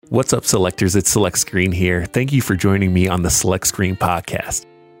What's up, selectors? It's Select Screen here. Thank you for joining me on the Select Screen podcast.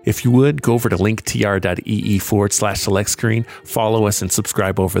 If you would, go over to linktr.ee/select screen, follow us, and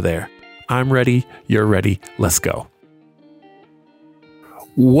subscribe over there. I'm ready. You're ready. Let's go.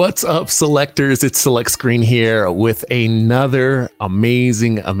 What's up, selectors? It's Select Screen here with another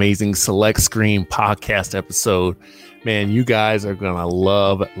amazing Select Screen podcast episode. Man, you guys are going to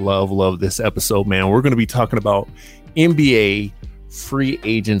love this episode, man. We're going to be talking about NBA free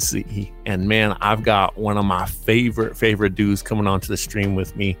agency. And man, I've got one of my favorite dudes coming onto the stream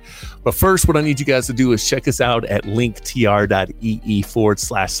with me. But first, what I need you guys to do is check us out at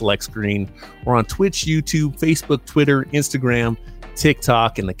linktr.ee/select screen. We're on Twitch, YouTube, Facebook, Twitter, Instagram,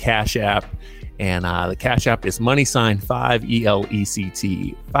 TikTok, and the Cash App. And the Cash App is $5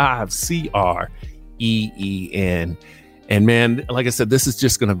 ELECT 5 CREEN. And man, like I said, this is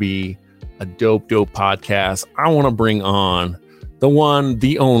just going to be a dope podcast. I want to bring on the one,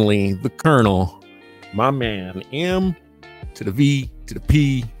 the only, the Colonel, my man, M to the V to the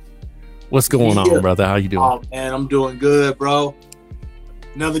P. What's going on, brother? How you doing? Oh, man, I'm doing good, bro.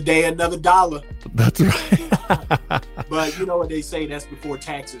 Another day, another dollar. That's right. But you know what they say, that's before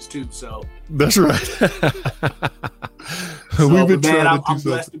taxes too, so. That's right. So, We've been man, I'm to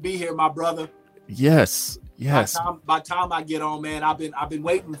blessed to be here, my brother. Yes. By the time I get on, man, I've been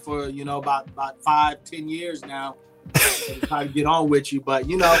waiting for, about 5-10 years now to try to get on with you. But,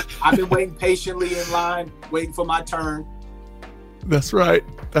 I've been waiting patiently in line, waiting for my turn. That's right.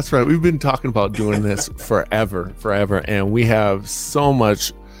 We've been talking about doing this forever. And we have so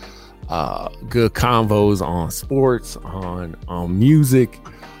much good convos on sports, on music.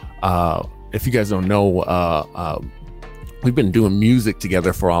 If you guys don't know, we've been doing music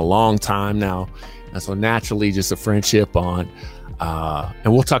together for a long time now. And so naturally, just a friendship on,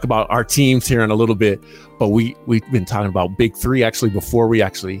 and we'll talk about our teams here in a little bit, but we've been talking about Big Three actually before we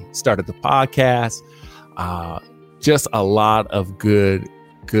actually started the podcast. Just a lot of good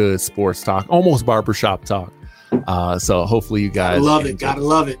sports talk, almost barbershop talk. So hopefully you guys gotta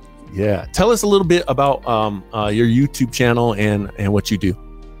love it. Yeah. Tell us a little bit about your YouTube channel and what you do.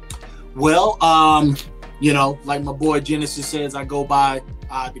 Well, like my boy Genesis says, I go by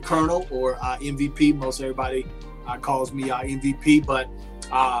the Colonel or MVP. Most everybody calls me MVP, but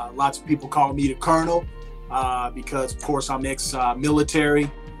lots of people call me the Colonel because, of course, I'm ex-military.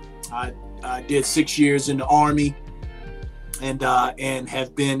 I did 6 years in the Army and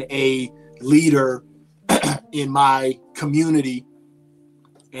have been a leader in my community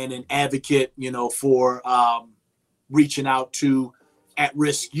and an advocate, for reaching out to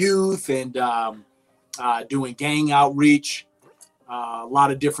at-risk youth and doing gang outreach, a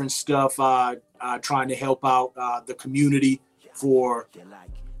lot of different stuff, trying to help out the community for,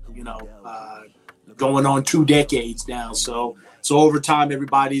 going on 2 decades now. So over time,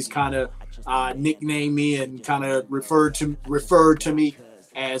 everybody's kind of nicknamed me and kind of referred to me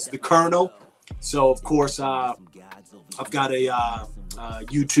as the Colonel. So of course, I've got a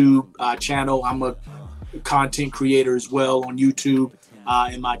YouTube channel. I'm a content creator as well on YouTube,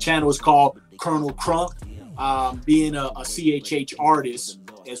 and my channel is called Colonel Crunk. Being a CHH artist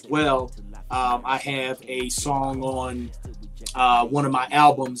as well, I have a song on one of my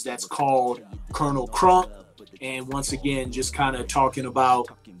albums that's called Colonel Crunk. And once again, just kind of talking about,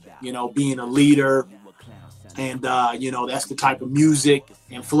 being a leader. And, that's the type of music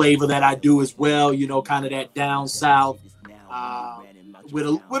and flavor that I do as well, kind of that down south with a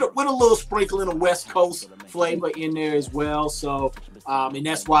little sprinkling of West Coast flavor in there as well. So, and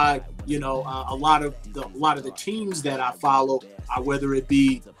that's why, a lot of the teams that I follow, whether it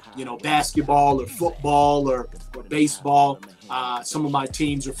be, basketball or football or baseball, some of my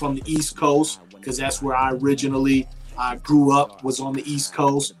teams are from the East Coast because that's where I originally grew up, was on the East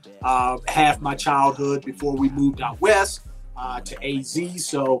Coast. Half my childhood before we moved out west to AZ.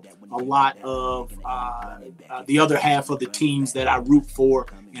 So a lot of the other half of the teams that I root for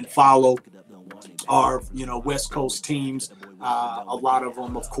and follow are, West Coast teams. A lot of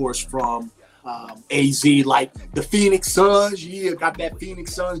them, of course, from AZ, like the Phoenix Suns. Yeah, got that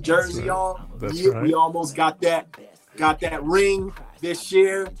Phoenix Suns jersey on. That's yeah, right. We almost got that ring this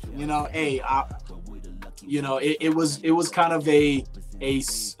year. It was kind of a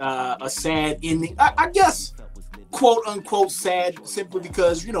sad ending. I guess, quote unquote sad, simply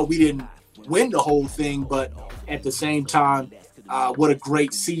because we didn't win the whole thing, but at the same time, what a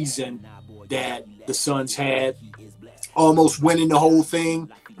great season that the Suns had, almost winning the whole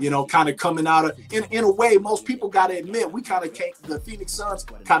thing. Kind of coming out of, in a way, most people got to admit, the Phoenix Suns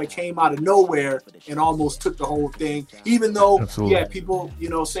kind of came out of nowhere and almost took the whole thing, even though, Absolutely. Yeah, people,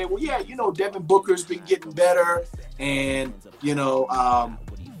 say, well, yeah, Devin Booker's been getting better and,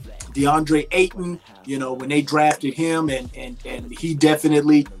 DeAndre Ayton, when they drafted him, and he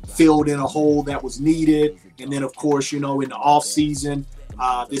definitely filled in a hole that was needed. And then, of course, in the offseason,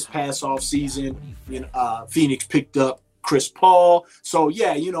 this past offseason, Phoenix picked up Chris Paul. So,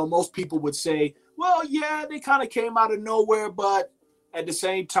 yeah, most people would say, well, yeah, they kind of came out of nowhere. But at the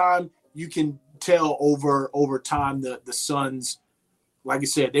same time, you can tell over time the Suns, like I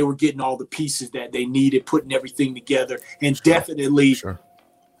said, they were getting all the pieces that they needed, putting everything together. And definitely,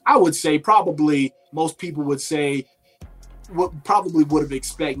 I would say probably most people would say what probably would have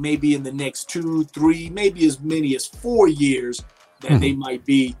expected maybe in the next 2, 3, maybe as many as 4 years that they might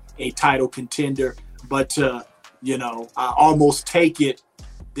be a title contender. But, I almost take it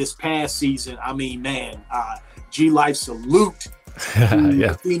this past season. I mean, man, G-Life salute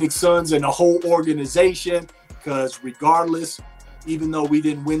the Phoenix Suns and the whole organization, because regardless, even though we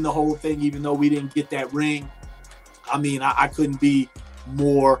didn't win the whole thing, even though we didn't get that ring, I mean, I couldn't be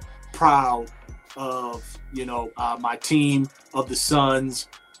more proud of, my team, of the Suns,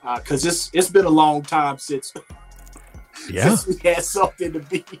 because it's been a long time since we had something to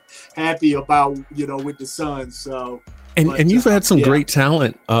be happy about, with the Suns. So, and you've had some great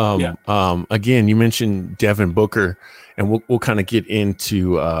talent. Again, you mentioned Devin Booker, and we'll kind of get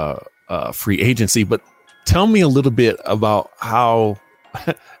into free agency, but tell me a little bit about how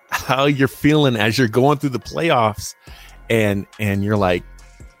you're feeling as you're going through the playoffs, and you're like,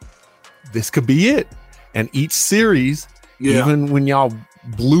 this could be it. And each series, even when y'all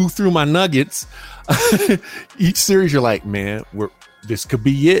blew through my Nuggets, each series you're like, man, this could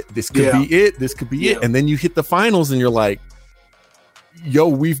be it. This could be it. This could be it. And then you hit the finals and you're like, yo,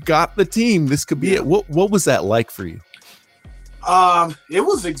 we've got the team. This could be it. What was that like for you? It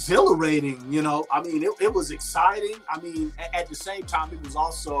was exhilarating, I mean, it was exciting. I mean, at the same time, it was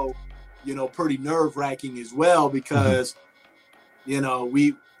also, pretty nerve-wracking as well, because,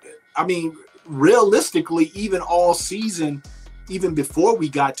 realistically, even all season, even before we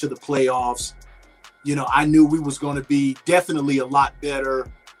got to the playoffs, I knew we was going to be definitely a lot better,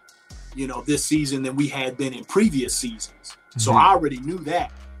 this season than we had been in previous seasons. So I already knew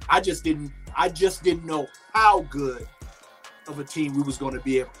that. I just didn't know how good of a team we was going to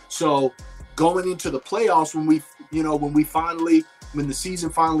be able. So going into the playoffs, when the season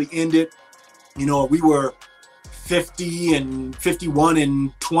finally ended, we were 50 and 51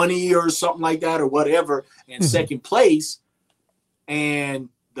 and 20 or something like that, or whatever, in second place, and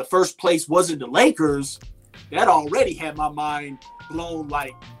the first place wasn't the Lakers. That already had my mind blown,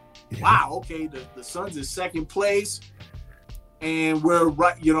 like, wow, okay, the Suns is second place, and we're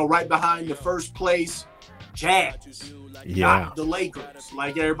right behind the first place Jazz, not the Lakers,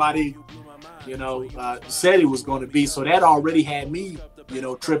 like everybody, said it was going to be. So that already had me,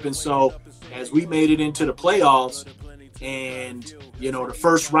 tripping. So as we made it into the playoffs, and the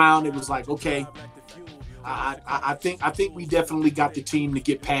first round, it was like, okay, I think we definitely got the team to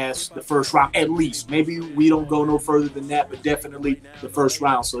get past the first round, at least. Maybe we don't go no further than that, but definitely the first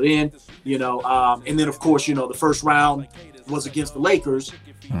round. So then, and then of course, the first round was against the Lakers.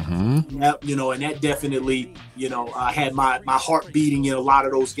 And that definitely, had my heart beating in a lot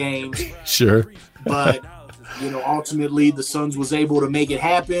of those games. Sure. But, ultimately the Suns was able to make it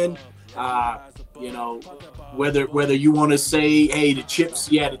happen. Whether you want to say, hey, the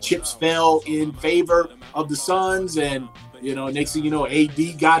chips fell in favor of the Suns, and, next thing you know,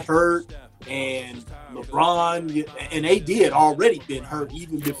 AD got hurt, and LeBron, and AD had already been hurt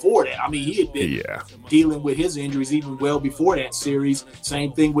even before that. I mean, he had been dealing with his injuries even well before that series.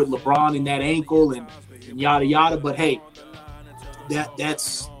 Same thing with LeBron and that ankle, and yada yada. But hey,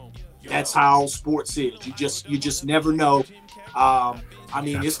 that's how sports is. You just never know. I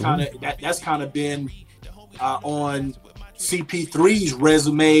mean, it's kind of that's kind of been on CP3's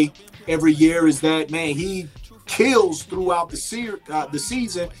resume every year, is that, man, he kills throughout the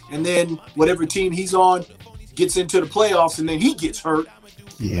season, and then whatever team he's on gets into the playoffs, and then he gets hurt.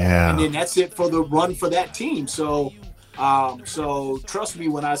 And then that's it for the run for that team. So trust me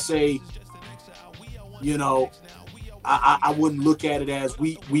when I say, I wouldn't look at it as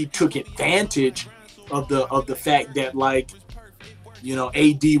we took advantage of the fact that, like,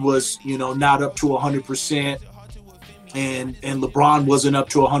 AD was, not up to 100%, and LeBron wasn't up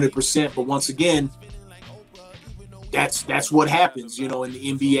to 100%. But once again, that's what happens, in the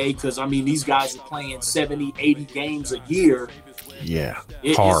NBA, because, I mean, these guys are playing 70, 80 games a year.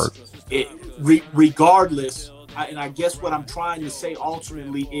 Hard. Regardless, and I guess what I'm trying to say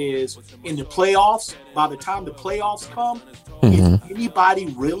ultimately is, in the playoffs, by the time the playoffs come, is anybody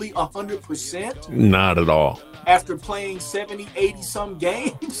really 100%? Not at all. after playing 70, 80 some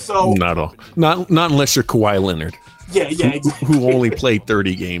games. So not unless you're Kawhi Leonard. Yeah, exactly. Who only played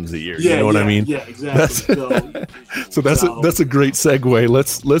 30 games a year. You know what I mean? Yeah, exactly. That's a great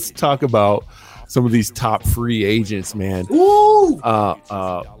segue. Let's talk about some of these top free agents, man. Ooh.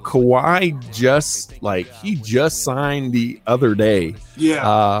 Kawhi just signed the other day.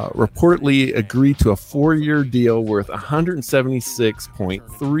 Yeah. Reportedly agreed to a 4-year deal worth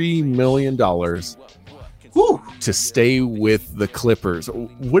 $176.3 million to stay with the Clippers.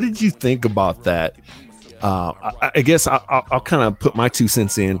 What did you think about that? I guess I'll kind of put my 2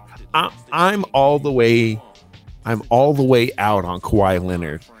 cents in. I'm all the way out on Kawhi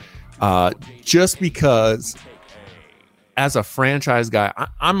Leonard. Just because as a franchise guy,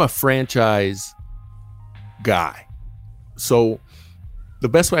 I'm a franchise guy. So the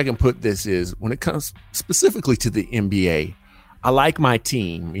best way I can put this is when it comes specifically to the NBA, I like my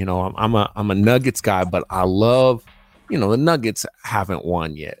team. You know, I'm a Nuggets guy, but I love, the Nuggets haven't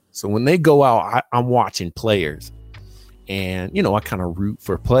won yet. So when they go out, I'm watching players. And, I kind of root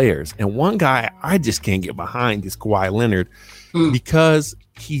for players. And one guy I just can't get behind is Kawhi Leonard because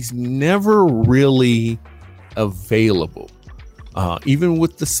he's never really available. Even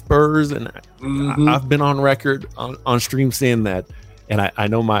with the Spurs, and I've been on record on stream saying that. And I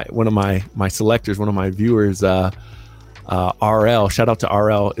know one of my selectors, one of my viewers, RL, shout out to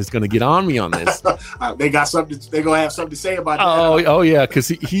RL, is going to get on me on this. They got something. They're going to have something to say about that. Oh yeah, because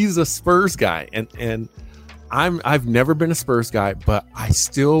he's a Spurs guy, and I've never been a Spurs guy, but I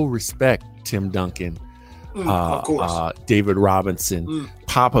still respect Tim Duncan, of course, David Robinson,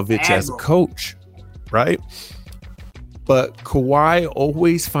 Popovich as a coach, right? But Kawhi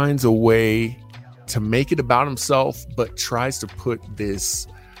always finds a way to make it about himself, but tries to put this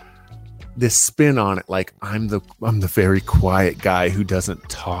spin on it, like I'm the very quiet guy who doesn't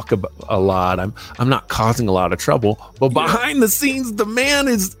talk about a lot. I'm not causing a lot of trouble, but behind the scenes, the man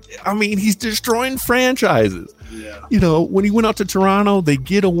is. I mean, he's destroying franchises. Yeah. When he went out to Toronto, they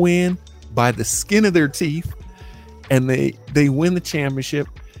get a win by the skin of their teeth, and they win the championship,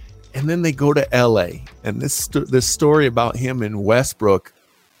 and then they go to LA. And this story about him in Westbrook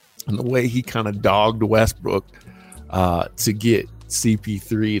and the way he kind of dogged Westbrook to get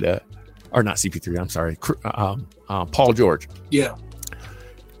CP3 to. Or not CP3, I'm sorry. Paul George. Yeah.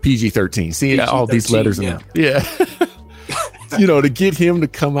 PG-13. See PG-13, all these letters in there. Yeah. To get him to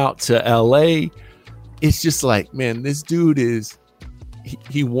come out to LA, it's just like, man, this dude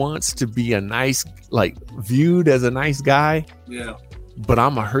he wants to be a nice, viewed as a nice guy. Yeah. But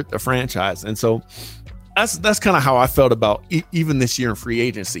I'm going to hurt the franchise. And so that's kind of how I felt about even this year in free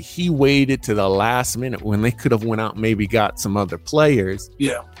agency. He waited to the last minute when they could have went out and maybe got some other players.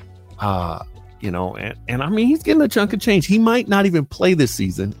 Yeah. And I mean, he's getting a chunk of change. He might not even play this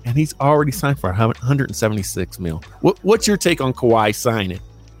season, and he's already signed for $176 million. What's your take on Kawhi signing?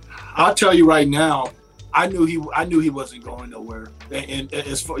 I'll tell you right now, I knew he wasn't going nowhere. And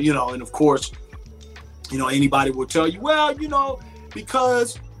as for, and of course, anybody will tell you, well,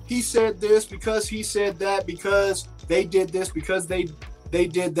 because he said this, because he said that, because they did this, because they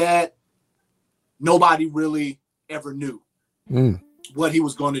did that. Nobody really ever knew what he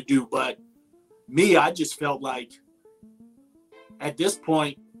was going to do. But me, I just felt like at this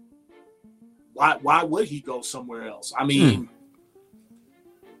point, why would he go somewhere else? I mean,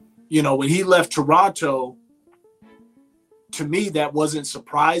 when he left Toronto, to me, that wasn't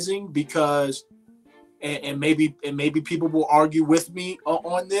surprising because, and maybe people will argue with me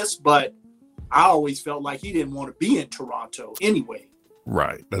on this, but I always felt like he didn't want to be in Toronto anyway.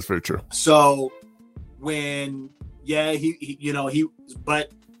 Right. That's very true. So when,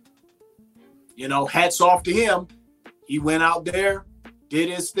 hats off to him. He went out there, did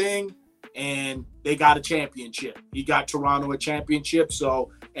his thing, and they got a championship. He got Toronto a championship.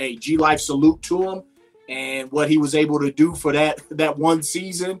 So, hey, G-Life salute to him. And what he was able to do for that one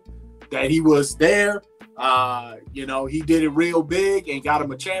season that he was there, he did it real big and got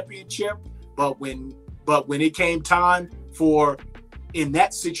him a championship. But when it came time for, in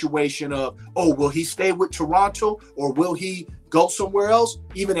that situation of, will he stay with Toronto or will he go somewhere else?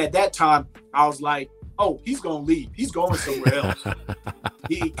 Even at that time, I was like, he's going to leave. He's going somewhere else.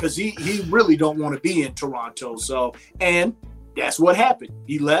 Because he really don't want to be in Toronto. So, and that's what happened.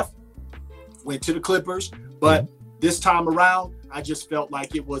 He left, went to the Clippers. But this time around, I just felt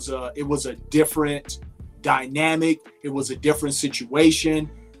like it was a different dynamic. It was a different situation.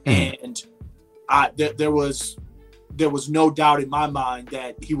 And there was no doubt in my mind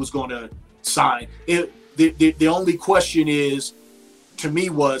that he was going to sign. The only question to me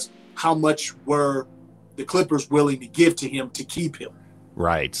was how much were the Clippers willing to give to him to keep him?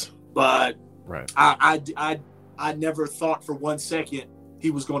 Right. But right. I I never thought for 1 second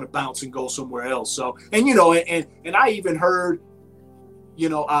he was going to bounce and go somewhere else. So, and you know, and I even heard, you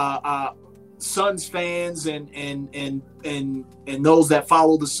know, Suns fans and those that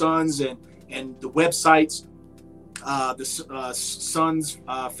follow the Suns and the websites, the Suns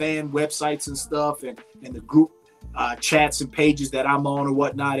fan websites and stuff, and the group chats and pages that I'm on or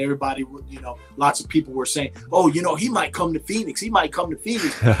whatnot. Everybody, you know, lots of people were saying, "Oh, you know, he might come to Phoenix. He might come to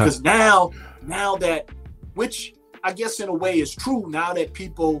Phoenix," because now that, which I guess in a way is true, now that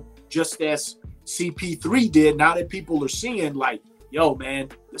people, just as CP3 did, now that people are seeing like, yo, man,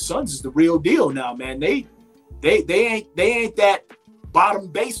 the Suns is the real deal now, man. They ain't that bottom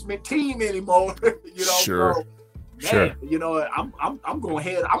basement team anymore. You know, sure. So, man, you know, I'm going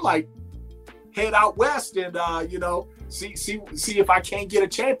head. I'm like head out west and you know, see if I can't get a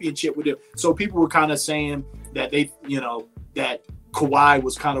championship with them. So people were kind of saying that they, you know, that Kawhi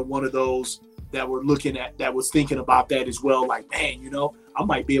was kind of one of those that were looking at, that was thinking about that as well. Like, man, you know, I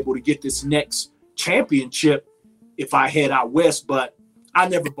might be able to get this next championship if I head out west, but I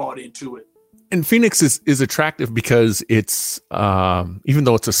never bought into it. And Phoenix is attractive because it's even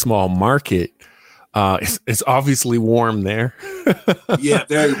though it's a small market, it's obviously warm there. Yeah,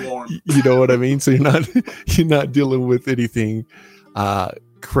 very warm. You know what I mean? So you're not dealing with anything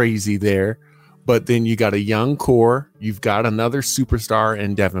crazy there. But then you got a young core. You've got another superstar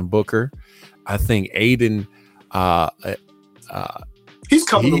in Devin Booker. I think Aiden. He's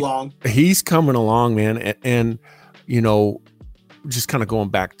coming along. He's coming along, man. And you know, just kind of going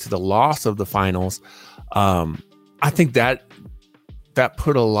back to the loss of the finals, I think that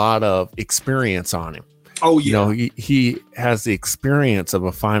put a lot of experience on him. Oh yeah, you know, he has the experience of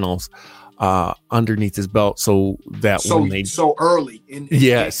a finals underneath his belt, so that when they so early in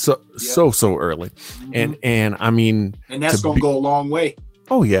so early, mm-hmm. and I mean, and that's gonna go a long way.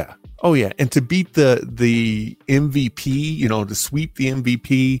 Oh yeah, and to beat the MVP, you know, to sweep the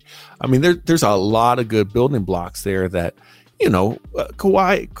MVP, I mean, there's a lot of good building blocks there that, you know,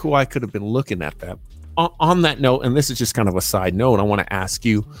 Kawhi could have been looking at that. On that note, and this is just kind of a side note, I want to ask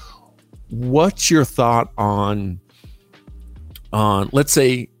you, what's your thought on let's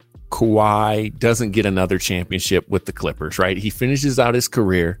say Kawhi doesn't get another championship with the Clippers, right? He finishes out his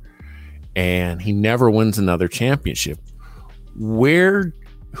career and he never wins another championship.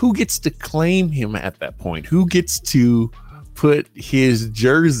 Who gets to claim him at that point? Who gets to put his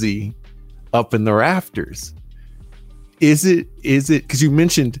jersey up in the rafters? Is it because you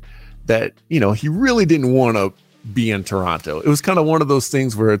mentioned that, you know, he really didn't want to be in Toronto. It was kind of one of those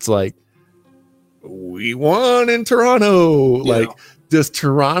things where it's like, we won in Toronto. Yeah. Like, does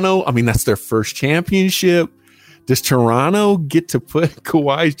Toronto, I mean, that's their first championship. Does Toronto get to put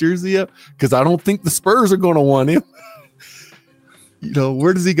Kawhi's jersey up? Because I don't think the Spurs are going to want him. You know,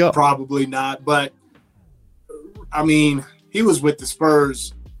 where does he go? Probably not. But, I mean, he was with the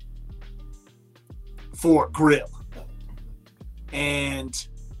Spurs for a grip. And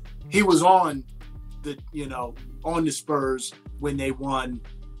he was on the Spurs when they won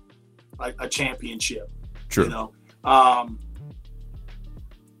a championship. True. You know,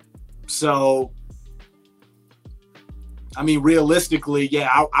 so I mean, realistically,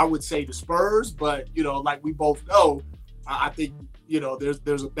 yeah, I would say the Spurs, but you know, like we both know, I think, you know,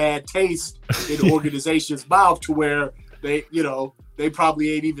 there's a bad taste in the organization's mouth to where they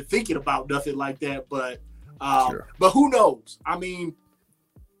probably ain't even thinking about nothing like that. But sure. But who knows? I mean,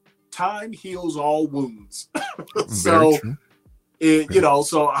 time heals all wounds. So, you know,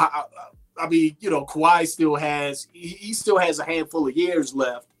 so I mean, you know, Kawhi still has a handful of years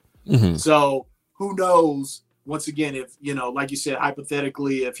left. Mm-hmm. So who knows? Once again, if, you know, like you said,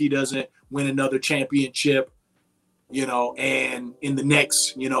 hypothetically, if he doesn't win another championship, you know, and in the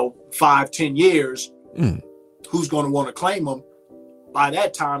next, you know, 5-10 years, who's going to want to claim him? By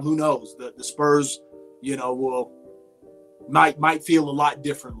that time, who knows? The Spurs, you know, might feel a lot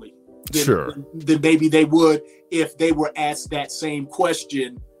differently than maybe they would if they were asked that same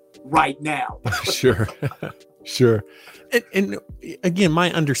question right now. Sure. And again,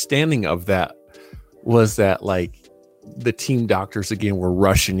 my understanding of that was that, like, the team doctors again were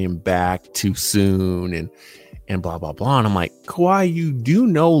rushing him back too soon and blah blah blah. And I'm like, Kawhi, you do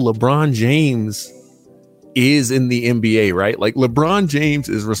know LeBron James is in the NBA, right? Like, LeBron James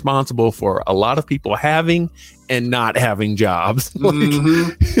is responsible for a lot of people having and not having jobs. Like,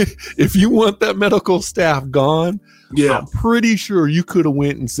 if you want that medical staff gone, yeah, I'm pretty sure you could have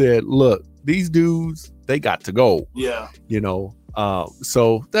went and said, look, these dudes, they got to go. Yeah. You know,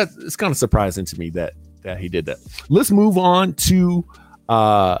 so it's kind of surprising to me that he did that. Let's move on to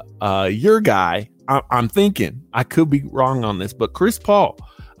your guy. I'm thinking, I could be wrong on this, but Chris Paul,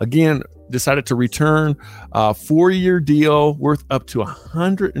 again, decided to return a 4-year deal worth up to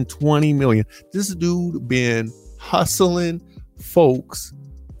 $120 million. This dude been hustling folks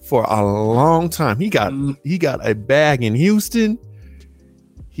for a long time. He got a bag in Houston.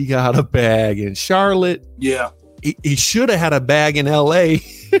 He got a bag in Charlotte. Yeah. He should have had a bag in LA.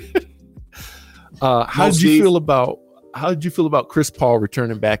 How did you feel about Chris Paul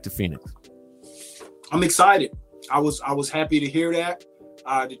returning back to Phoenix? I'm excited. I was happy to hear that.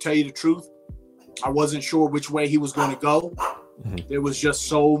 To tell you the truth, I wasn't sure which way he was going to go. Mm-hmm. There was just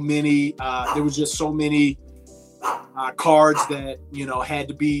so many. Cards that had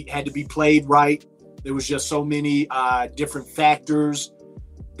to be played right. There was just so many different factors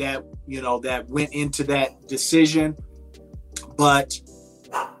that that went into that decision. But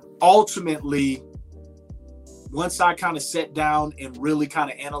ultimately, once I kind of sat down and really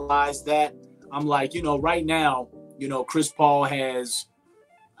kind of analyzed that, I'm like, right now, Chris Paul has,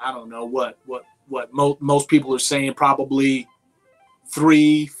 I don't know what most people are saying, probably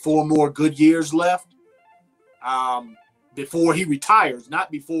 3-4 more good years left before he retires,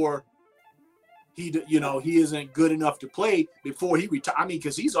 not before he isn't good enough to play before he retires. I mean,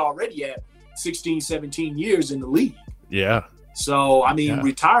 because he's already at 16, 17 years in the league. Yeah. So,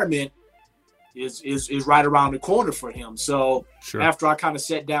 retirement is right around the corner for him. So sure. After I kind of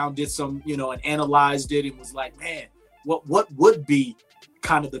sat down, did some, and analyzed it and was like, man, what would be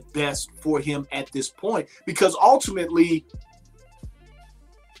kind of the best for him at this point? Because ultimately,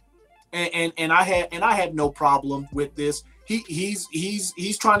 and I had no problem with this.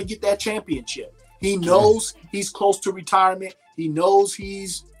 He's trying to get that championship. He knows he's close to retirement. He knows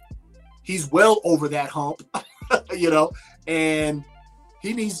he's well over that hump, and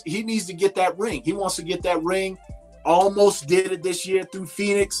he needs to get that ring. He wants to get that ring. Almost did it this year through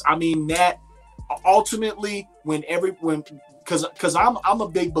Phoenix. I mean, that ultimately because I'm a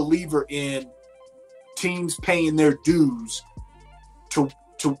big believer in teams paying their dues to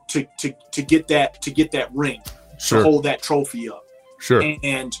get that ring, sure, to hold that trophy up. Sure.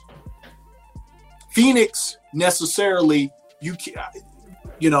 And Phoenix necessarily, I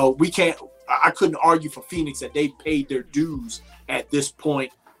couldn't argue for Phoenix that they paid their dues at this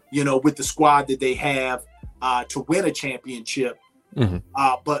point, with the squad that they have to win a championship. Mm-hmm.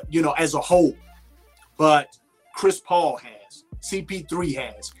 But, as a whole, but Chris Paul has, CP3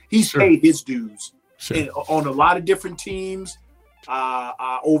 has, he's sure paid his dues on a lot of different teams.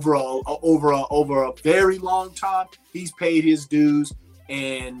 Over a very long time, he's paid his dues,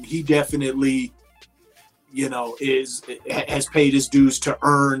 and he definitely, has paid his dues to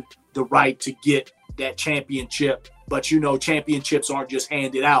earn the right to get that championship. But championships aren't just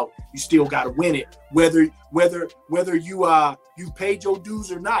handed out. You still got to win it. Whether you paid your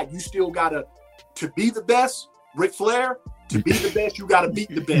dues or not, you still got to be the best. Ric Flair, to be the best, you got to beat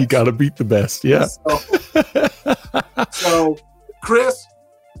the best. You got to beat the best. Yeah. So Chris,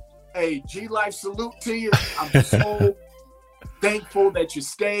 hey, G-Life salute to you. I'm so thankful that you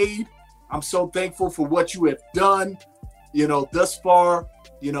stayed. I'm so thankful for what you have done, thus far,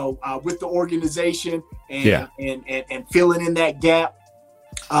 with the organization and filling in that gap.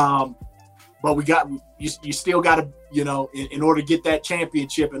 But you still got to, in order to get that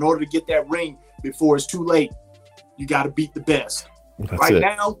championship, in order to get that ring before it's too late, you got to beat the best. Right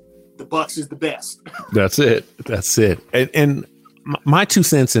now, the Bucks is the best. That's it. And my 2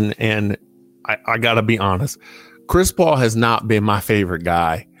 cents, and I got to be honest, Chris Paul has not been my favorite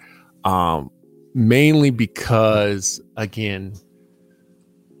guy, mainly because, again,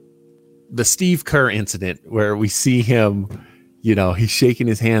 the Steve Kerr incident where we see him, he's shaking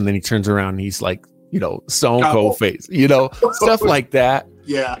his hand, then he turns around and he's like, stone cold face, stuff like that.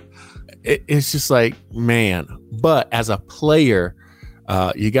 Yeah. It's just like, man, but as a player,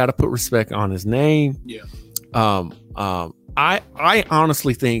 you got to put respect on his name. Yeah. I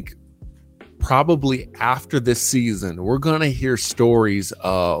honestly think probably after this season, we're going to hear stories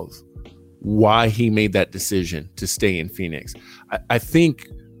of why he made that decision to stay in Phoenix. I think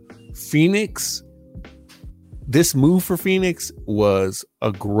this move for Phoenix was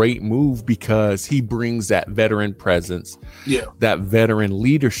a great move because he brings that veteran presence, that veteran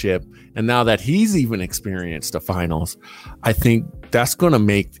leadership. And now that he's even experienced the finals, I think that's going to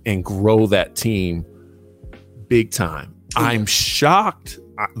make and grow that team big time. I'm shocked,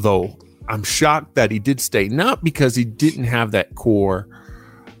 though. I'm shocked that he did stay, not because he didn't have that core,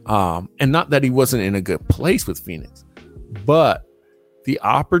 and not that he wasn't in a good place with Phoenix, but the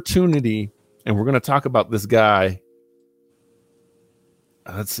opportunity. And we're going to talk about this guy.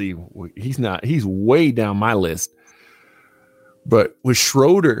 Let's see. He's way down my list. But with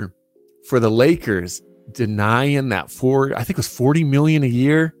Schroeder for the Lakers denying that I think it was $40 million a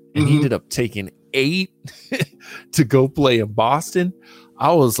year and he ended up taking 8 to go play in Boston.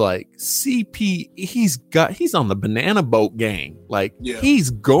 I was like, CP, he's on the banana boat gang. Like, he's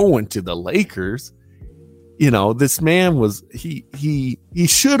going to the Lakers. You know, this man was, he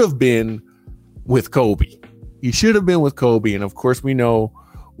should have been with Kobe. He should have been with Kobe. And of course, we know,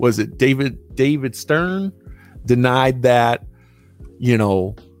 was it David Stern denied that, you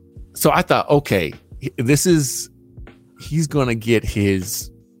know. So I thought, okay, he's going to get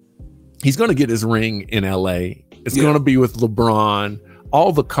his ring in LA. It's going to be with LeBron.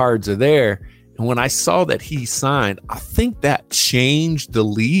 All the cards are there. And when I saw that he signed, I think that changed the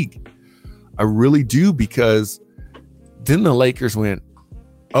league. I really do, because then the Lakers went,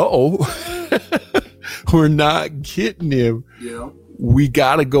 uh-oh, we're not getting him. Yeah. We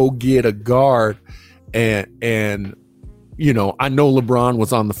got to go get a guard. And, you know, I know LeBron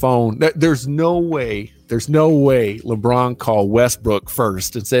was on the phone. There's no way LeBron called Westbrook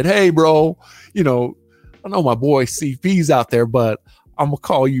first and said, hey, bro, you know, I know my boy CP's out there, but I'm going to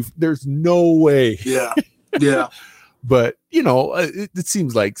call you. There's no way. Yeah. Yeah. But, you know, it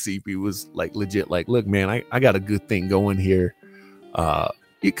seems like CP was like legit, like, look, man, I got a good thing going here.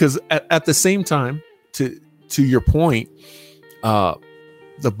 Because at the same time, to your point,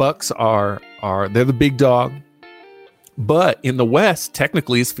 the Bucks they're the big dog. But in the West,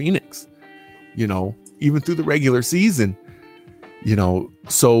 technically, it's Phoenix, you know, even through the regular season, you know,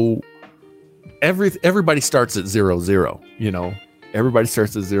 so everybody starts at 0-0, you know, everybody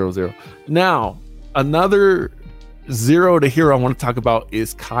starts at 0-0. Now, another zero to hero I want to talk about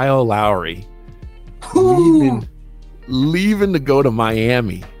is Kyle Lowry leaving to go to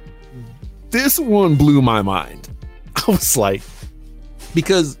Miami. This one blew my mind. I was like,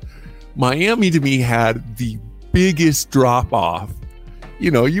 because Miami to me had the biggest drop off.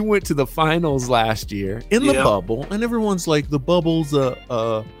 You know, you went to the finals last year in the bubble, and everyone's like, the bubble's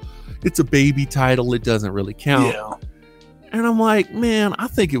it's a baby title, it doesn't really count. Yeah. And I'm like, man, I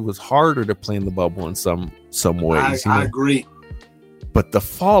think it was harder to play in the bubble in some ways. I agree. But the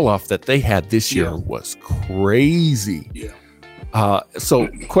fall off that they had this year was crazy. Yeah. So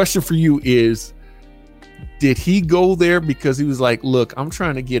question for you is, did he go there because he was like, look, I'm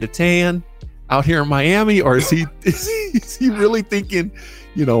trying to get a tan out here in Miami, or is he really thinking,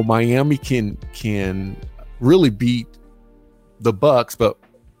 you know, Miami can really beat the Bucks, but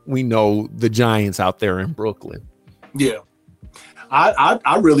we know the Giants out there in Brooklyn? Yeah.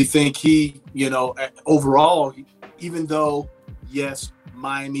 I really think he, you know, overall, even though, yes,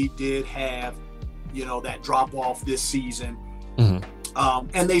 Miami did have, you know, that drop off this season,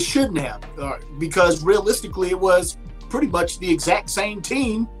 and they shouldn't have, because realistically it was pretty much the exact same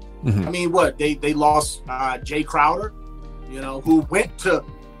team. I mean, what they lost Jay Crowder, you know, who went to,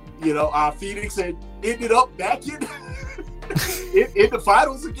 you know, Phoenix and ended up back in the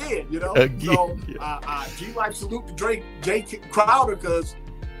finals again, you know. So G-Life salute to Jay Crowder, because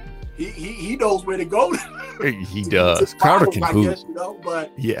he knows where to go. He does. Crowder can hoop, guess, you know.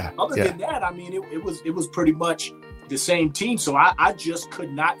 But other than that, I mean, it was pretty much the same team. So I just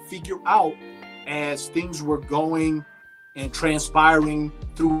could not figure out, as things were going and transpiring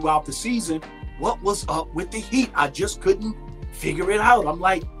throughout the season, what was up with the Heat. I just couldn't figure it out. I'm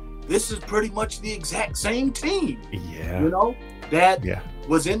like, this is pretty much the exact same team, you know, that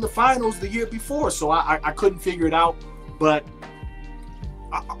was in the finals the year before. So I couldn't figure it out. But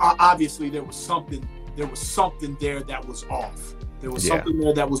obviously there was something there that was off. There was something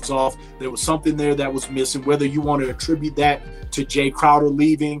there that was off. There was something there that was missing, whether you want to attribute that to Jay Crowder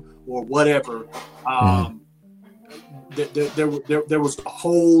leaving or whatever. There was a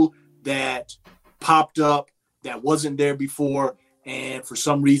hole that popped up that wasn't there before, and for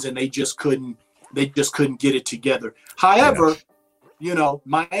some reason they just couldn't get it together. However, you know,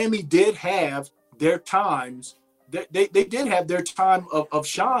 Miami did have their times. They did have their time of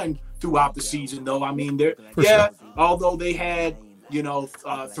shine throughout the season, though. I mean, although they had, you know,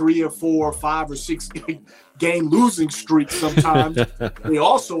 3 or 4 or 5 or 6 game losing streaks sometimes, they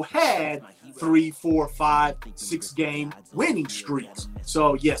also had 3, 4, 5, 6 game winning streaks.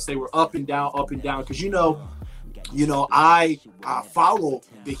 So yes, they were up and down, because you know, I follow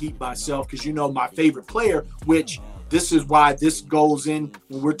the Heat myself, because you know my favorite player, which this is why this goes in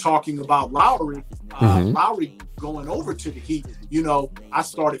when we're talking about Lowry. Lowry going over to the Heat. You know, I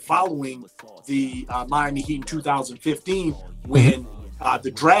started following the Miami Heat in 2015 when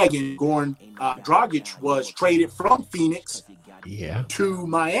the Dragon, Goran Dragic, was traded from Phoenix to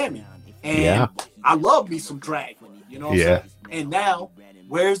Miami. And I love me some Dragon, you know. And now,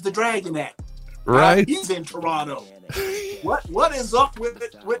 where's the Dragon at? Right. He's in Toronto. What is up with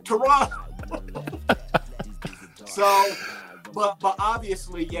Toronto? So but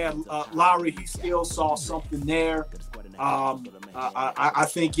obviously, yeah, Lowry, he still saw something there. I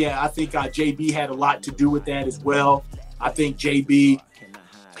think JB had a lot to do with that as well. I think JB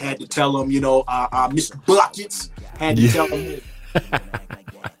had to tell him, Mr. Buckets had to tell him,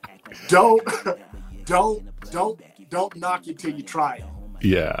 don't knock it till you try it.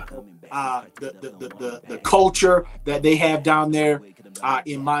 Yeah. The culture that they have down there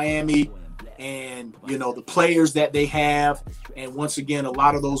in Miami, and the players that they have, and once again, a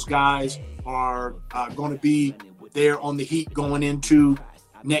lot of those guys are going to be there on the Heat going into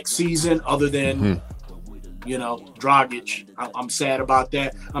next season. Other than Dragic, I'm sad about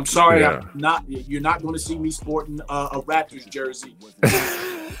that. I'm sorry, Yeah. You're not going to see me sporting a Raptors jersey.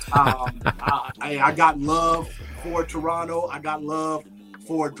 I got love for Toronto. I got love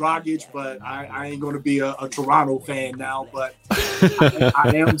for Dragic, but I ain't going to be a Toronto fan now. But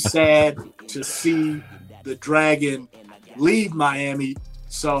I am sad to see the Dragon leave Miami.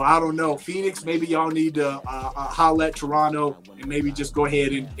 So I don't know. Phoenix, maybe y'all need to holler at Toronto and maybe just go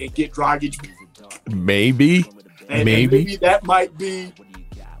ahead and get Dragic. Maybe. And maybe that might be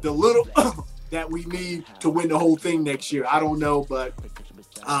the little that we need to win the whole thing next year. I don't know, but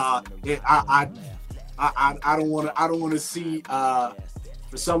I don't want to see. For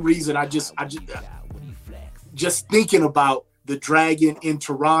some reason, I just thinking about the Dragon in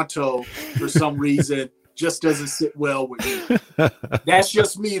Toronto for some reason just doesn't sit well with me. That's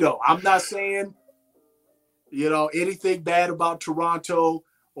just me, though. I'm not saying anything bad about Toronto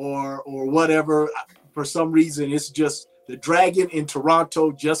or whatever. For some reason, it's just the Dragon in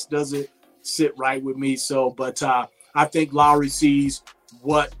Toronto just doesn't sit right with me. So, but I think Lowry sees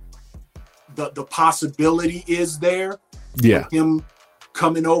what the possibility is there. Yeah. With him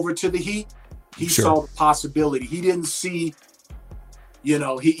coming over to the Heat, he saw the possibility. He didn't see,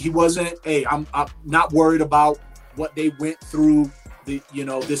 he wasn't, hey, I'm not worried about what they went through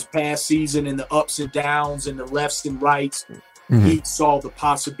this past season and the ups and downs and the lefts and rights. Mm-hmm. He saw the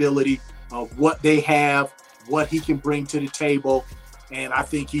possibility of what they have, what he can bring to the table. And I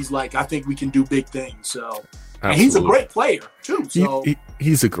think he's like, I think we can do big things. So, and he's a great player too. So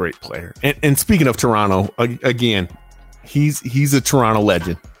he's a great player. And speaking of Toronto, again, he's a Toronto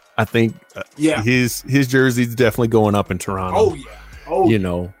legend. I think his jersey's definitely going up in Toronto. Oh yeah.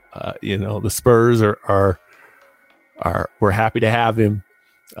 The Spurs are we're happy to have him.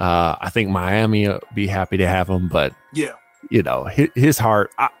 I think Miami will be happy to have him, but his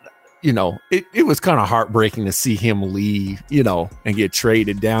heart, it was kind of heartbreaking to see him leave, and get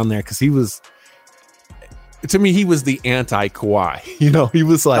traded down there, because he was the anti-Kawhi. He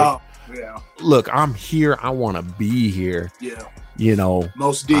was like, look, I'm here. I want to be here. Yeah.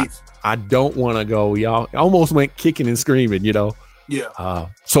 Most deep. I don't want to go. Y'all almost went kicking and screaming, Yeah.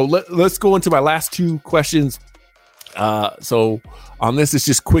 So let's go into my last two questions. So on this, it's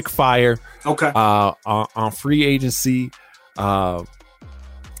just quick fire. Okay. On free agency. So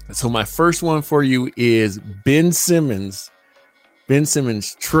my first one for you is Ben Simmons. Ben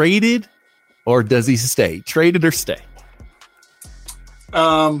Simmons traded, or does he stay? Traded or stay?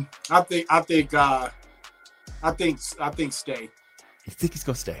 I think stay. You think he's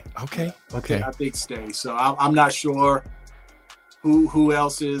gonna stay? Okay. I think stay. So I'm not sure who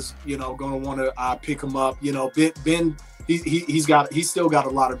else is going to want to pick him up. Ben he's still got a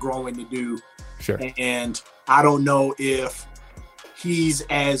lot of growing to do. Sure. And I don't know if he's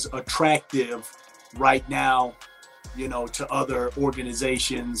as attractive right now, to other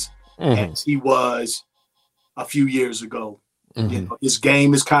organizations as he was a few years ago. Mm-hmm. His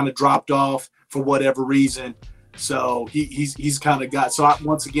game has kind of dropped off for whatever reason. So he's kind of got. So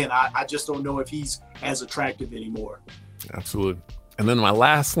once again, I just don't know if he's as attractive anymore. Absolutely. And then my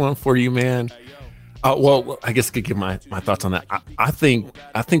last one for you, man. Well, I guess I could give my thoughts on that. I think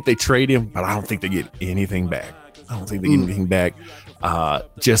they trade him, but I don't think they get anything back. I don't think they get anything back,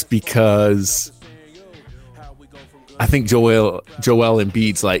 just because I think Joel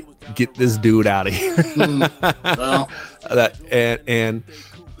Embiid's like, get this dude out of here. Well. And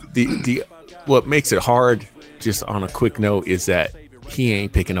the what makes it hard, just on a quick note, is that he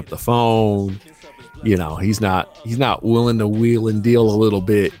ain't picking up the phone. He's not willing to wheel and deal a little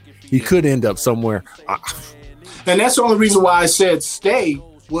bit. He could end up somewhere. And that's the only reason why I said stay,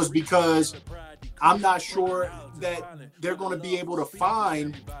 was because I'm not sure that they're going to be able to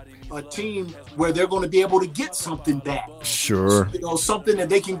find a team where they're going to be able to get something back. Sure. Something that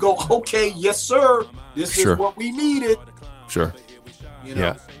they can go, okay, yes, sir, this is what we needed. Sure.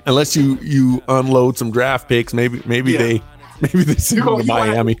 Yeah. Unless you unload some draft picks, maybe they send them to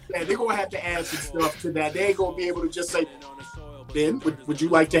Miami. They're going to have to add some stuff to that. They ain't going to be able to just say, Ben, would you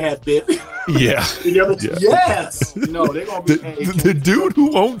like to have Ben? Yeah. Yeah. Yes. They're gonna be the dude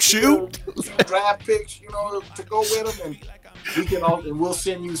who won't shoot. Draft picks, to go with him, and we'll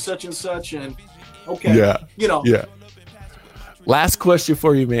send you such and such, and okay. Yeah. Yeah. Last question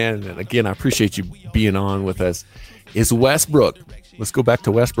for you, man. And again, I appreciate you being on with us. Is Westbrook? Let's go back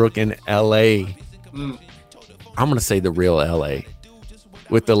to Westbrook in LA. I'm gonna say the real LA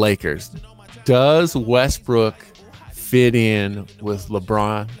with the Lakers. Does Westbrook fit in with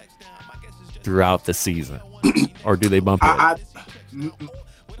LeBron throughout the season, or do they bump it?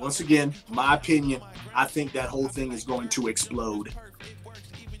 Once again, my opinion, I think that whole thing is going to explode.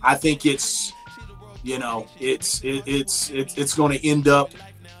 I think it's going to end up.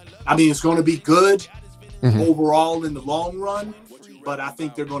 I mean, it's going to be good overall in the long run, but I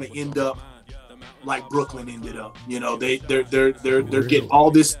think they're going to end up like Brooklyn ended up. They're getting all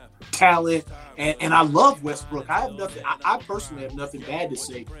this talent. And I love Westbrook. I personally have nothing bad to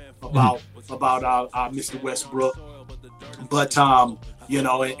say about Mr. Westbrook. But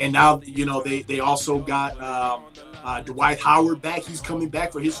and now they also got Dwight Howard back. He's coming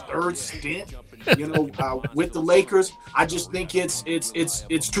back for his third stint. With the Lakers. I just think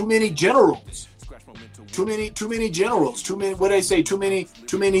it's too many generals. Too many generals. Too many. What do they say? Too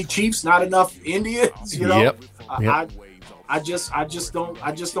many Chiefs. Not enough Indians. Yep. I just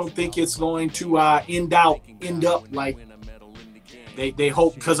don't think it's going to end up like they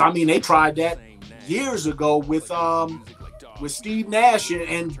hope, because I mean they tried that years ago with Steve Nash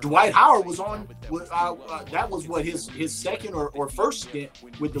and Dwight Howard was on. That was what his second or first stint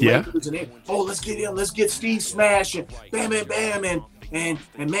with the Lakers, and let's get him, let's get Steve Smash and bam,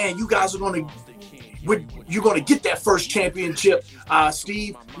 and man, you guys are you're gonna get that first championship,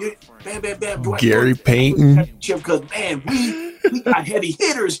 Steve. Bam, Dwight, Gary Payton. Because man, we got heavy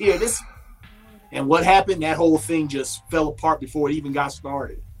hitters here. And what happened? That whole thing just fell apart before it even got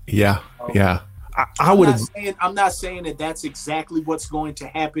started. Yeah. I would. I'm not saying that that's exactly what's going to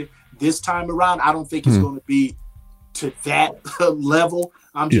happen this time around. I don't think it's going to be to that level.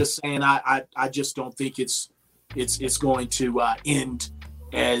 I'm just saying I just don't think it's going to end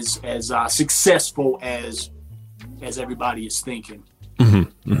as successful as everybody is thinking.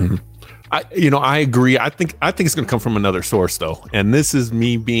 I agree. I think it's going to come from another source though, and this is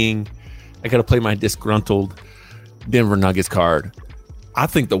me being. I got to play my disgruntled Denver Nuggets card. I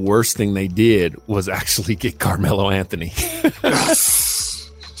think the worst thing they did was actually get Carmelo Anthony.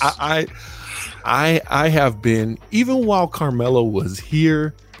 I have been, even while Carmelo was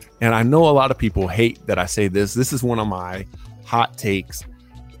here, and I know a lot of people hate that I say this. This is one of my hot takes,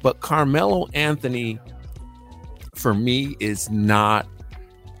 but Carmelo Anthony, for me, is not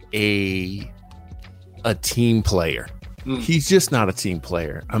a team player. He's just not a team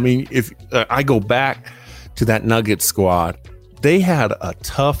player. I mean, if I go back to that Nuggets squad, they had a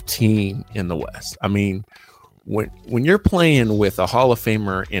tough team in the West. I mean, when you're playing with a Hall of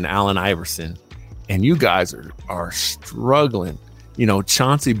Famer in Allen Iverson, and you guys are struggling,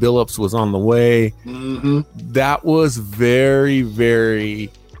 Chauncey Billups was on the way. That was very,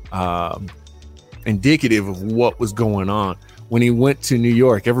 very indicative of what was going on. When he went to New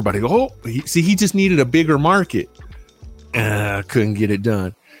York, everybody he just needed a bigger market. Couldn't get it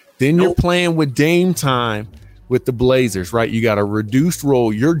done. Then you're playing with Dame time with the Blazers, right? You got a reduced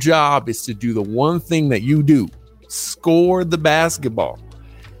role. Your job is to do the one thing that you do, score the basketball.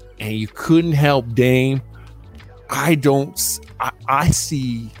 And you couldn't help Dame. I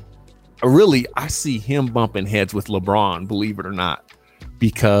see him bumping heads with LeBron, believe it or not,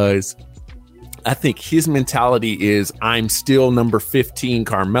 because I think his mentality is I'm still number 15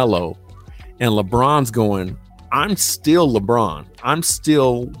 Carmelo, and LeBron's going, I'm still LeBron. I'm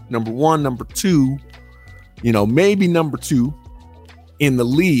still number one, number two, maybe number two in the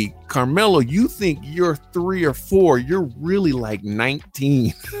league. Carmelo, you think you're 3 or 4. You're really like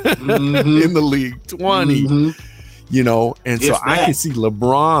 19 in the league, 20, and so I can see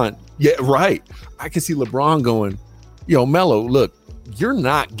LeBron. Yeah, right. I can see LeBron going, Melo, look, you're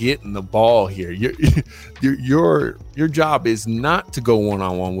not getting the ball here. Your job is not to go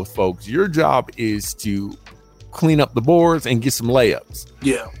one-on-one with folks. Your job is to clean up the boards and get some layups.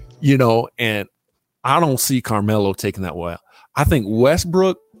 Yeah. And I don't see Carmelo taking that well. I think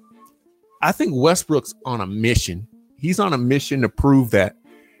Westbrook's on a mission. He's on a mission to prove that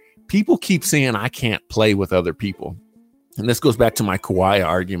people keep saying I can't play with other people. And this goes back to my Kawhi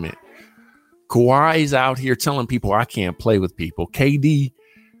argument. Kawhi's out here telling people I can't play with people. KD,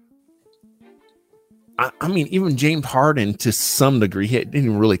 I mean, even James Harden to some degree, he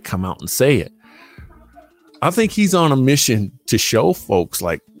didn't really come out and say it. I think he's on a mission to show folks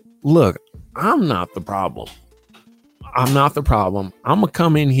like, look, I'm not the problem. I'm not the problem. I'm gonna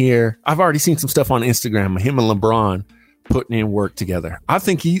come in here. I've already seen some stuff on Instagram of him and LeBron putting in work together. I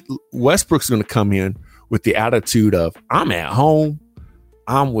think Westbrook's gonna come in with the attitude of, I'm at home.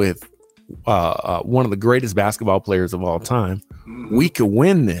 I'm with one of the greatest basketball players of all time. We could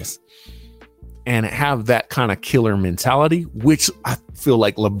win this, and have that kind of killer mentality, which I feel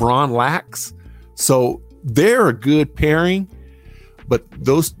like LeBron lacks. So they're a good pairing, but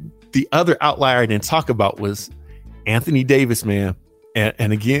the other outlier I didn't talk about was Anthony Davis, man.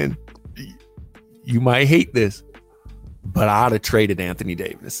 And again, you might hate this, but I'd have traded Anthony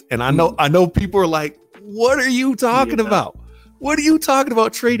Davis. And I know people are like, what are you talking about? What are you talking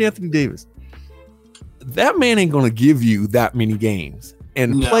about? Trade Anthony Davis. That man ain't going to give you that many games.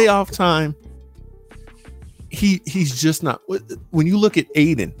 And playoff time, he's just not. When you look at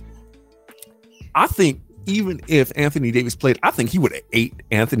Aiden, I think even if Anthony Davis played, I think he would have ate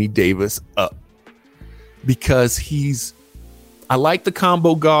Anthony Davis up, because I like the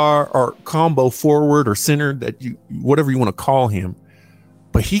combo guard or combo forward or center, whatever you want to call him,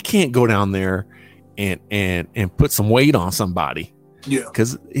 but he can't go down there and put some weight on somebody. Yeah,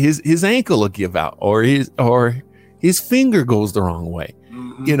 because his ankle will give out, or his finger goes the wrong way.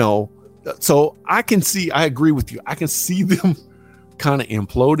 So I agree with you. I can see them kind of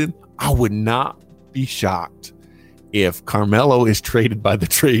imploding. I would not be shocked if Carmelo is traded by the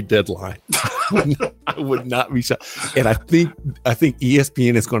trade deadline. I would not be shocked. And I think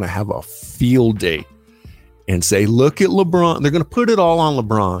ESPN is going to have a field day and say, look at LeBron. They're going to put it all on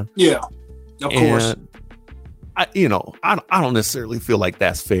LeBron. Yeah, of course. I don't necessarily feel like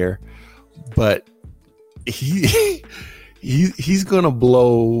that's fair, but he's going to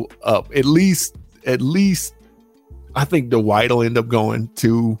blow up. At least I think Dwight will end up going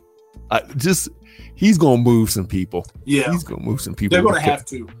to he's going to move some people. Yeah. He's going to move some people. They're going to have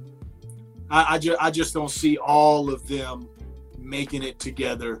to. I just don't see all of them making it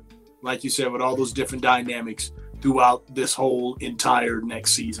together, like you said, with all those different dynamics throughout this whole entire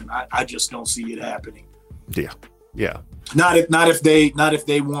next season. I just don't see it happening. Yeah. Yeah. Not if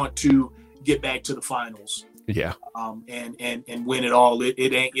they want to get back to the finals. Yeah. And win it all.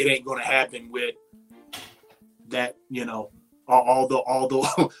 It ain't going to happen with that,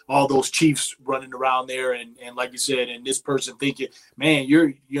 all those Chiefs running around there and like you said, and this person thinking, man,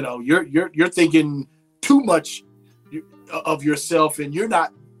 you're thinking too much of yourself, and you're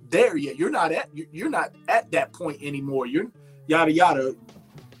not there yet. You're not at that point anymore. You're yada yada.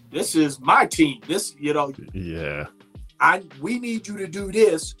 This is my team. Yeah. We need you to do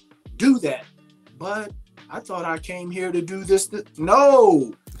this, do that. But I thought I came here to do this.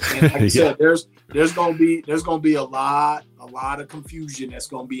 No. And like I said, there's gonna be a lot of confusion that's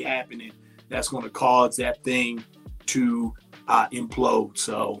gonna be happening. That's gonna cause that thing to implode.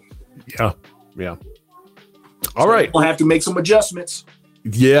 So yeah. All right, we'll have to make some adjustments.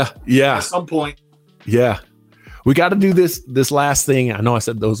 Yeah. At some point. Yeah, we got to do this last thing. I know I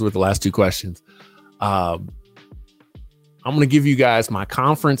said those were the last two questions. I'm gonna give you guys my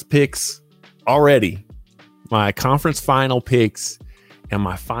conference picks already. My conference final picks and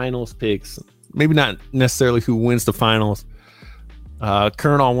my finals picks. Maybe not necessarily who wins the finals.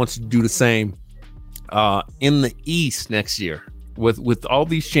 Colonel wants to do the same in the East next year with all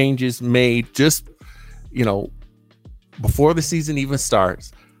these changes made just, before the season even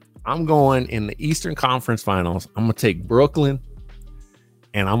starts. I'm going in the Eastern Conference Finals. I'm going to take Brooklyn,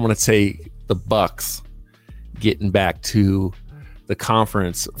 and I'm going to take the Bucks getting back to the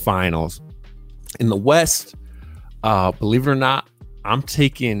conference finals. In the West, believe it or not, I'm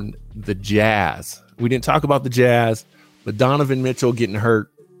taking the Jazz. We didn't talk about the Jazz, but Donovan Mitchell getting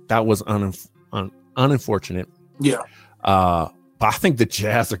hurt, that was unfortunate. Yeah. But I think the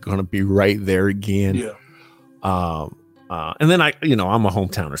Jazz are going to be right there again. Yeah. And then I'm a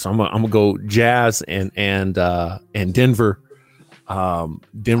hometowner, so I'm gonna go Jazz and Denver.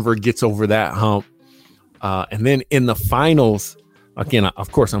 Denver gets over that hump, and then in the finals, again,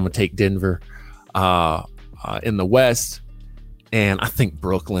 of course, I'm gonna take Denver. In the West, and I think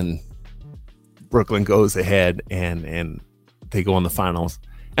Brooklyn goes ahead and they go in the finals.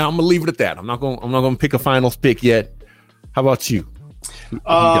 And I'm gonna leave it at that. I'm not gonna pick a finals pick yet. How about you?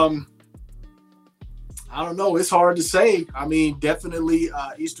 I don't know. It's hard to say. I mean, definitely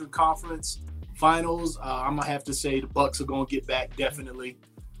Eastern Conference Finals. I'm gonna have to say the Bucks are gonna get back definitely.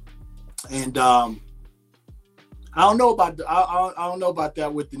 And I don't know about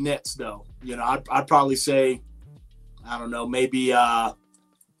that with the Nets though. I'd probably say, I don't know, maybe I'm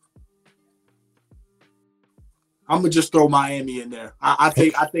gonna just throw Miami in there. I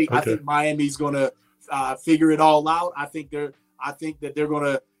think Miami's gonna figure it all out. I think that they're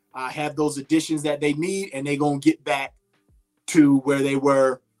gonna have those additions that they need, and they're gonna get back to where they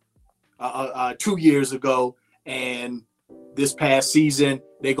were 2 years ago, and this past season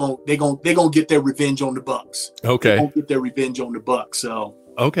they're gonna get their revenge on the Bucks. Okay, they're gonna get their revenge on the Bucks. So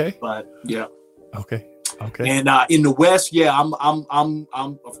okay, but yeah, okay. And in the West, yeah, I'm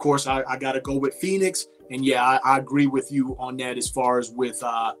of course I gotta go with Phoenix, and yeah, I agree with you on that as far as with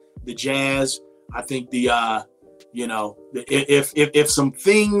the Jazz. I think if some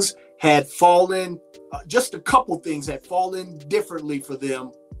things had fallen, just a couple things had fallen differently for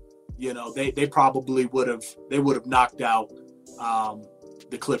them, they probably would have knocked out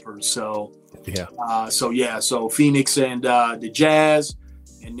the Clippers. So yeah, so Phoenix and the Jazz,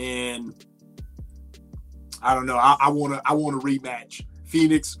 and then I don't know. I want a rematch.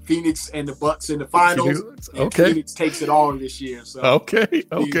 Phoenix and the Bucks in the finals. Okay. Phoenix takes it all this year. So okay.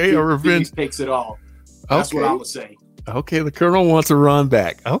 A revenge. Phoenix takes it all. That's what I would say. Okay, the Colonel wants to run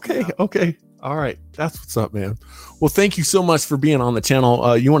back. Okay, Yeah. Okay. All right. That's what's up, man. Well, thank you so much for being on the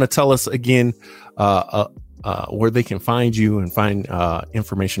channel. You want to tell us again where they can find you and find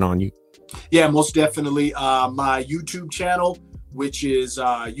information on you? Yeah, most definitely. My YouTube channel, which is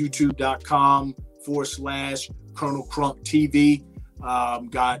youtube.com/Colonel Crunk TV.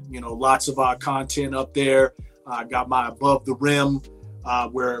 Got lots of content up there. Got my Above the Rim,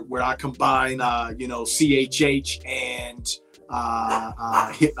 where I combine CHH and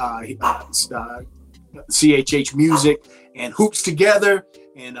CHH music and hoops together,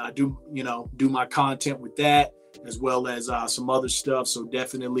 and do my content with that, as well as some other stuff. So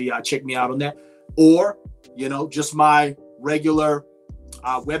definitely check me out on that, or just my regular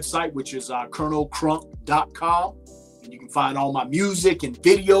website, which is colonelcrunk.com. And you can find all my music and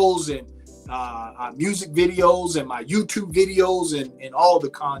videos and music videos and my YouTube videos and all the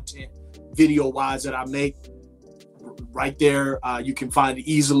content video wise that I make right there. You can find it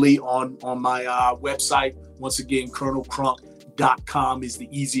easily on my website. Once again, colonelcrunk.com is the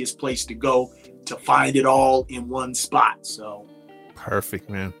easiest place to go to find it all in one spot. So perfect,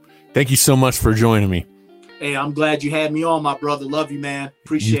 man. Thank you so much for joining me. Hey, I'm glad you had me on, my brother. Love you, man.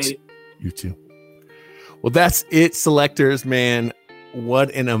 Appreciate it. You too. Well, that's it, selectors, man.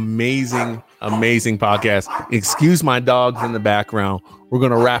 What an amazing podcast. Excuse my dogs in the background. We're going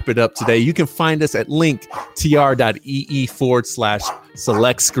to wrap it up today. You can find us at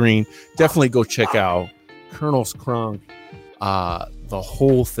linktr.ee/select screen. Definitely go check out Colonel's Crunk. The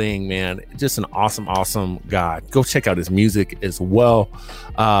whole thing, man. Just an awesome guy. Go check out his music as well.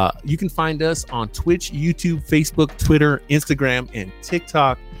 You can find us on Twitch, YouTube, Facebook, Twitter, Instagram, and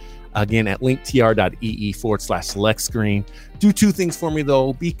TikTok. Again, at linktr.ee/select screen. Do two things for me,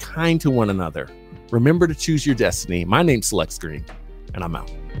 though. Be kind to one another. Remember to choose your destiny. My name's Select Screen, and I'm out.